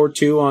episode or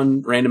two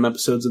on random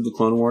episodes of the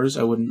Clone Wars.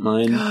 I wouldn't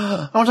mind.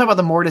 I want to talk about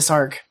the Mortis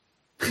arc.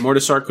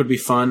 Mortis arc would be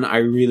fun. I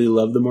really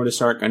love the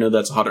Mortis arc. I know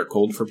that's hot or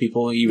cold for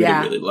people. You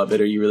either really love it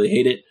or you really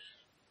hate it.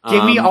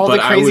 Give me all the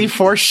crazy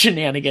Force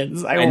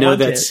shenanigans. I know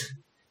that's.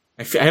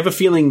 I have a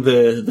feeling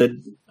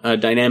the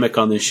dynamic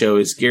on this show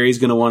is Gary's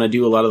going to want to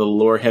do a lot of the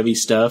lore heavy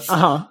stuff.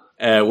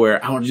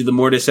 Where I want to do the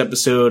Mortis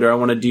episode, or I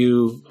want to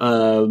do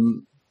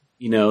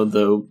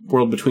the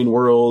World Between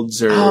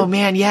Worlds, or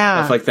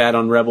stuff like that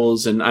on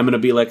Rebels, and I'm going to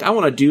be like, I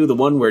want to do the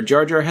one where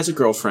Jar Jar has a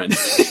girlfriend.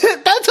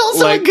 That's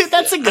also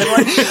that's a good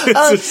one.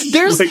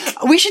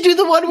 We should do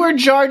the one where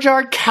Jar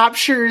Jar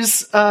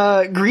captures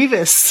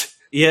Grievous.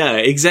 Yeah,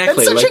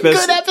 exactly. That's such a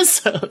good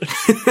episode.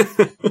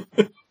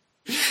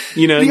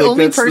 The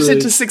only person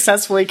to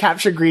successfully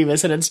capture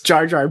Grievous, and it's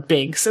Jar Jar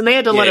Binks, and they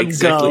had to let him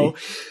go.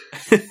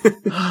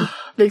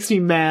 Makes me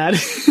mad.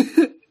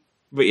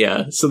 But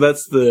yeah, so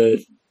that's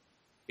the.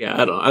 Yeah,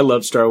 I don't know. I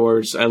love Star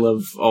Wars. I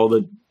love all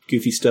the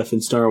goofy stuff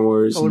in Star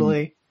Wars.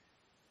 Totally.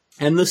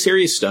 And the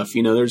serious stuff.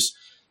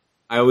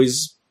 I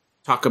always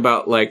talk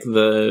about like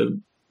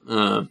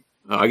I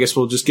guess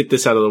we'll just get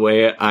this out of the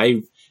way.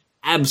 I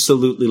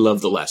absolutely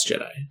love The Last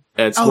Jedi.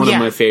 It's one of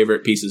my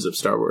favorite pieces of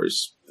Star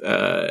Wars.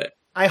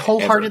 I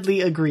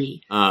wholeheartedly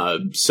agree.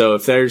 So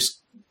if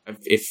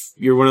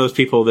you're one of those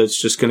people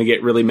that's just going to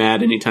get really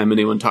mad anytime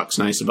anyone talks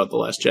nice about The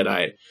Last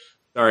Jedi,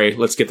 sorry,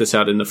 let's get this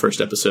out in the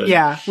first episode.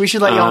 Yeah, we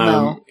should let y'all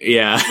know.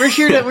 Yeah. We're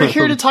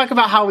here to talk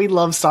about how we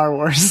love Star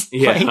Wars.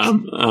 Yeah.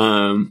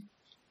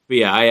 But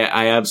yeah,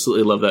 I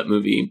absolutely love that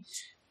movie.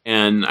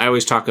 And I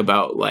always talk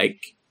about I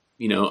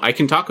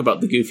can talk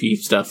about the goofy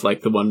stuff,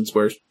 like the ones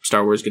where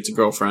Star Wars gets a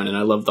girlfriend, and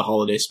I love the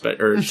holiday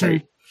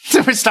sorry.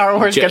 Star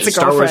Wars gets a girlfriend.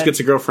 Star Wars gets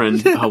a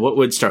girlfriend. Oh, what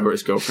would Star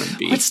Wars girlfriend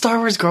be? What'd Star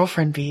Wars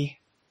girlfriend be?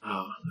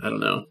 Oh, I don't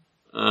know.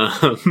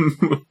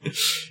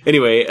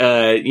 Anyway,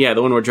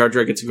 the one where Jar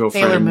Jar gets a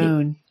girlfriend. Sailor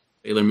Moon.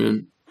 Sailor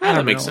Moon.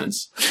 That makes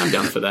sense. I'm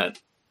down for that.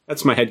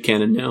 That's my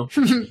headcanon now.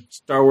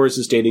 Star Wars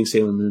is dating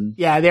Sailor Moon.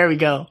 Yeah, there we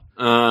go.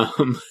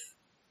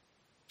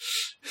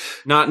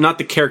 Not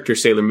the character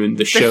Sailor Moon,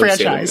 the show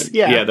franchise.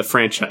 Sailor Moon. Yeah, the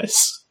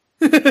franchise.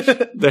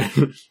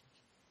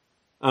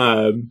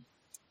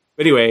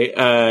 Anyway,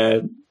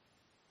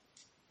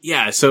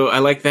 so I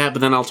like that, but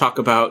then I'll talk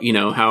about,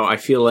 how I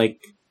feel like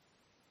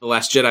The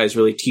Last Jedi is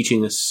really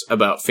teaching us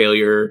about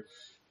failure,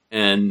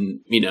 and,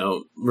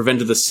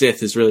 Revenge of the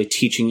Sith is really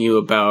teaching you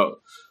about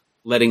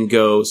letting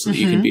go so that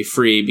you can be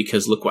free,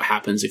 because look what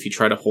happens if you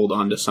try to hold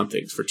on to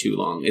something for too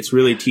long. It's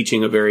really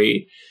teaching a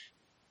very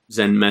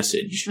Zen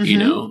message,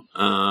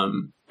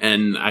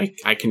 and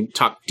I can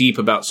talk deep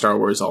about Star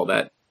Wars all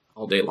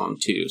day long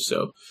too.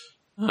 So,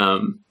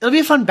 it'll be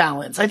a fun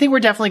balance. I think we're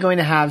definitely going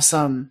to have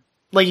some,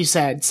 like you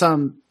said,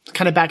 some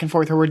kind of back and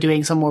forth where we're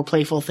doing some more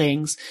playful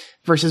things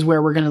versus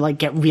where we're going to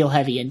get real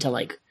heavy into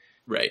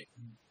right.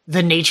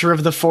 the nature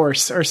of the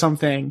Force or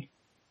something.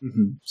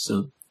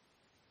 So,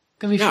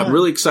 gonna be fun. I'm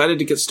really excited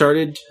to get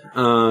started.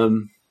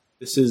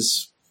 This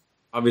is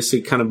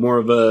obviously kind of more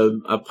of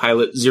a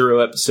pilot 0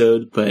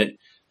 episode, but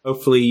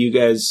hopefully you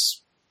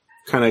guys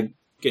kind of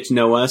get to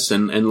know us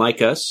and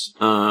like us.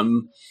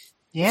 If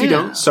you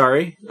don't,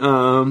 sorry.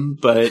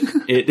 But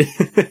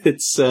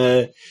it's,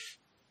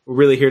 we're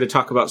really here to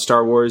talk about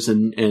Star Wars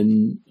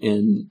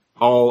and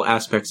all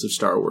aspects of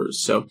Star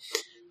Wars. So,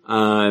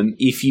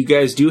 if you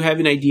guys do have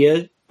an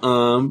idea,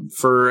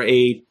 for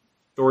a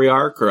story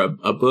arc or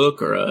a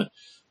book or a,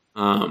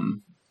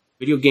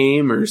 video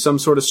game or some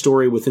sort of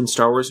story within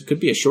Star Wars, it could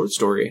be a short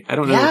story. I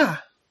don't know.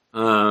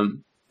 Yeah.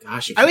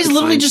 Gosh, I was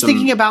literally just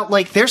thinking about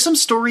there's some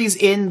stories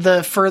in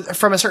the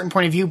from a certain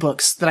point of view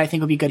books that I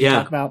think would be good to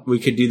talk about. We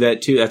could do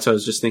that too. That's what I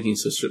was just thinking.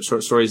 So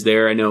short stories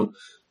there. I know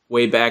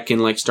way back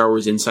in Star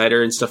Wars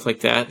Insider and stuff like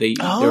that. They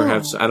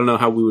have. I don't know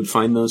how we would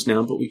find those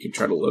now, but we could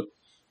try to look.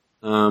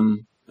 I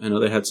know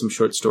they had some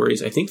short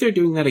stories. I think they're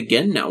doing that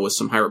again now with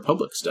some High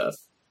Republic stuff.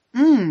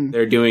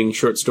 They're doing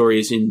short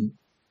stories in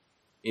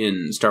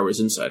Star Wars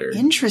Insider.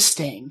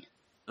 Interesting.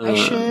 I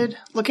should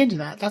look into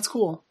that. That's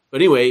cool. But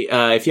anyway,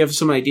 if you have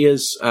some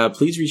ideas,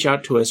 please reach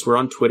out to us. We're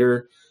on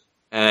Twitter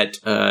at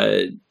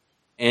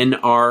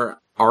NR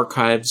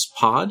Archives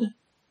Pod.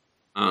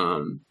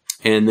 Or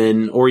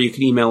you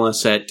can email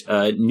us at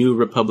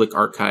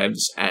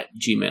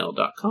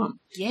newrepublicarchives@gmail.com.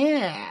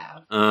 Yeah.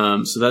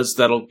 So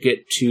that'll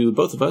get to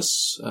both of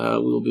us. We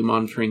will be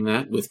monitoring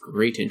that with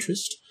great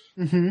interest.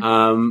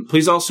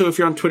 Please also, if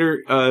you're on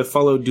Twitter,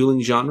 follow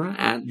Dueling Genre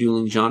at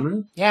Dueling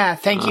Genre. Yeah,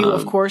 thank you,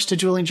 of course, to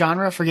Dueling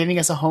Genre for giving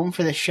us a home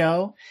for the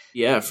show.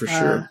 Yeah, for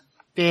sure.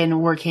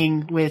 Been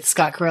working with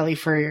Scott Corelli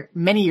for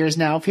many years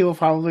now. People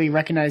probably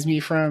recognize me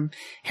from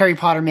Harry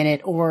Potter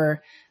Minute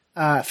or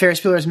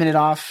Ferris Bueller's Minute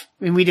Off.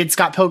 I mean, we did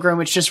Scott Pilgrim,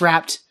 which just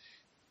wrapped.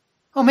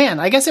 Oh man,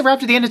 I guess it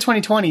wrapped at the end of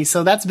 2020,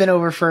 so that's been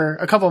over for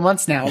a couple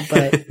months now,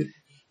 but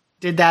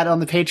did that on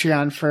the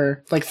Patreon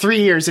for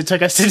 3 years. It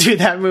took us to do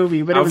that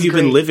movie, but it was great. How have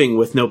you been living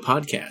with no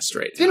podcast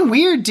right now? It's been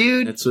weird,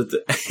 dude. That's what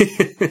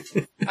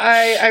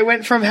I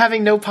went from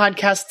having no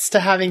podcasts to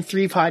having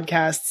 3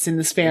 podcasts in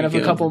the span of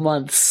a couple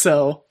months,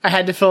 so I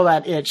had to fill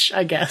that itch,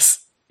 I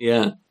guess.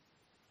 Yeah.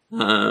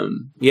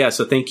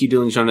 So thank you,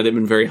 Dueling Genre. They've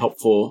been very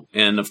helpful.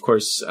 And of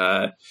course,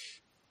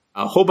 a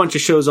whole bunch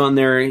of shows on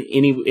there.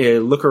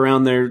 Look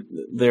around their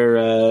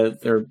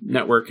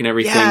network and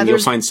everything. Yeah, you'll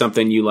find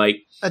something you like.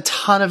 A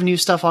ton of new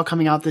stuff all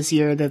coming out this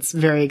year that's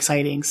very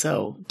exciting.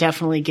 So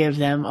definitely give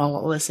them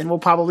a listen. We'll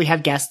probably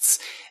have guests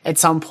at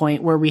some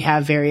point where we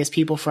have various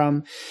people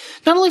from,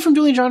 not only from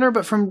Dueling Genre,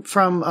 but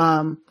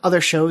from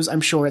other shows,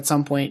 I'm sure at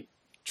some point.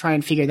 Try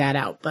and figure that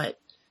out. But,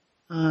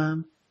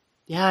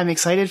 yeah, I'm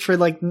excited for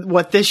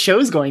what this show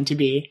is going to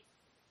be.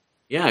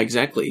 Yeah,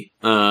 exactly.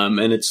 And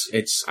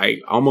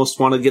I almost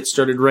want to get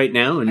started right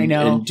now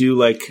and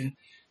do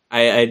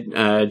I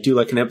do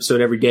an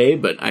episode every day,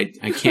 but I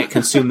can't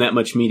consume that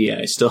much media.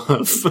 I still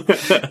have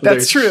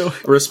that's true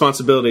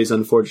responsibilities,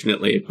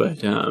 unfortunately. But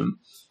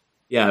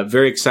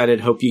very excited.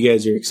 Hope you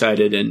guys are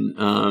excited, and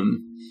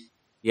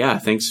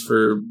thanks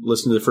for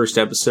listening to the first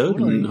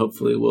episode, and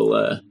hopefully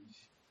we'll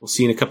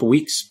see you in a couple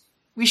weeks.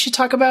 We should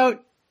talk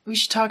about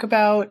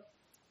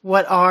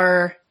what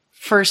our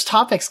first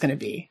topic's going to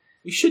be.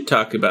 We should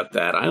talk about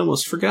that. I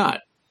almost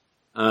forgot.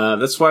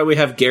 That's why we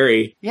have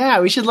Gary. Yeah,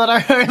 we should let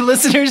our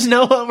listeners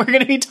know what we're going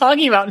to be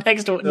talking about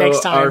next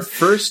time. Our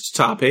first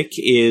topic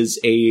is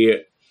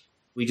we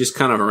just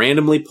kind of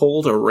randomly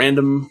pulled a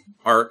random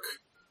arc.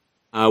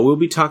 We'll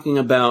be talking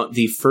about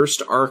the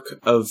first arc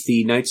of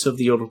the Knights of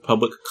the Old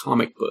Republic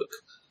comic book.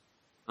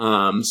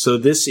 So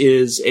this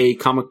is a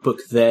comic book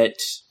that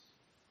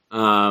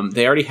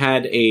they already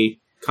had a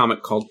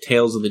comic called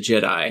Tales of the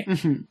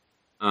Jedi,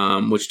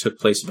 which took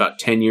place about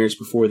 10 years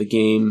before the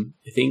game,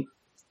 I think.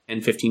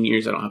 10, 15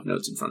 years. I don't have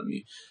notes in front of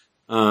me.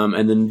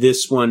 And then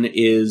this one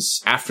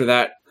is after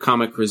that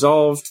comic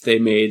resolved. They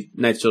made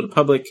Knights of the Old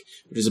Republic,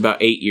 which is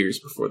about 8 years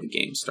before the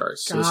game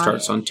starts. So it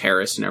starts on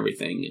Terrace and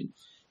everything.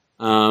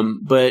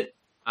 And, but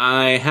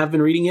I have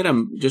been reading it.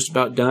 I'm just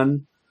about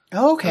done.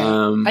 Oh, okay.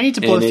 I need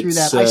to blow through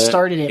that. I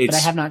started it, but I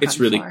have not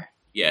gotten far.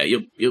 Yeah,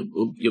 you'll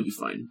be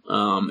fine.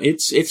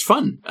 It's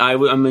fun.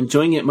 I'm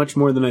enjoying it much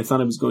more than I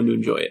thought I was going to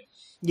enjoy it.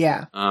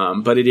 Yeah.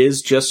 But it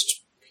is just,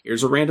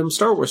 here's a random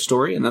Star Wars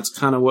story, and that's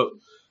kind of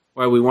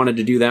why we wanted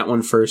to do that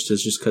one first,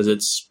 is just because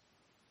it's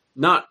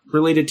not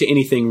related to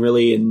anything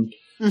really, and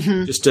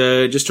just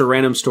a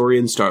random story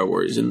in Star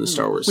Wars, in the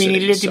Star Wars We setting,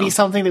 needed it to be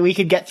something that we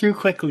could get through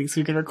quickly,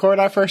 so we could record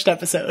our first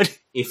episode.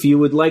 if you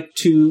would like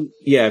to,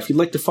 if you'd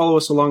like to follow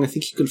us along, I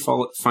think you can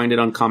find it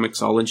on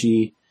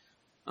Comixology.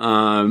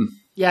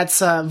 It's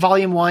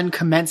Volume 1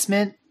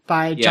 Commencement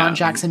by John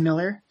Jackson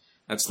Miller.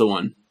 That's the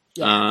one.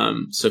 Yeah.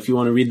 So if you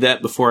want to read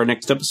that before our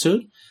next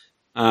episode,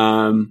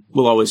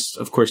 we'll always,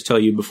 of course, tell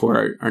you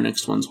before our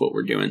next one's what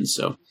we're doing.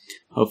 So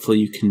hopefully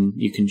you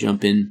can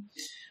jump in.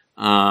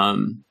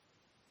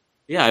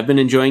 I've been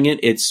enjoying it.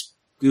 It's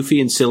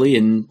goofy and silly,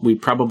 and we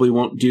probably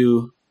won't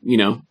do,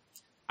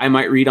 I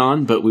might read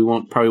on, but we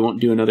probably won't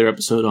do another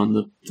episode on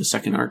the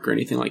second arc or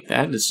anything like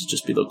that. This will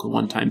just be like a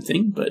one-time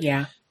thing, but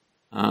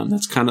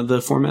that's kind of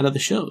the format of the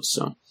show.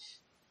 So,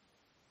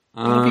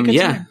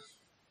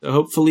 So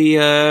hopefully,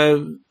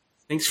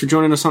 thanks for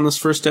joining us on this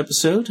first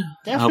episode.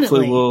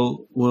 Definitely.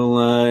 Hopefully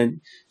we'll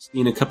see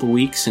you in a couple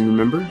weeks. And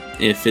remember,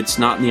 if it's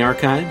not in the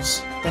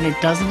archives, then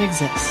it doesn't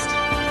exist.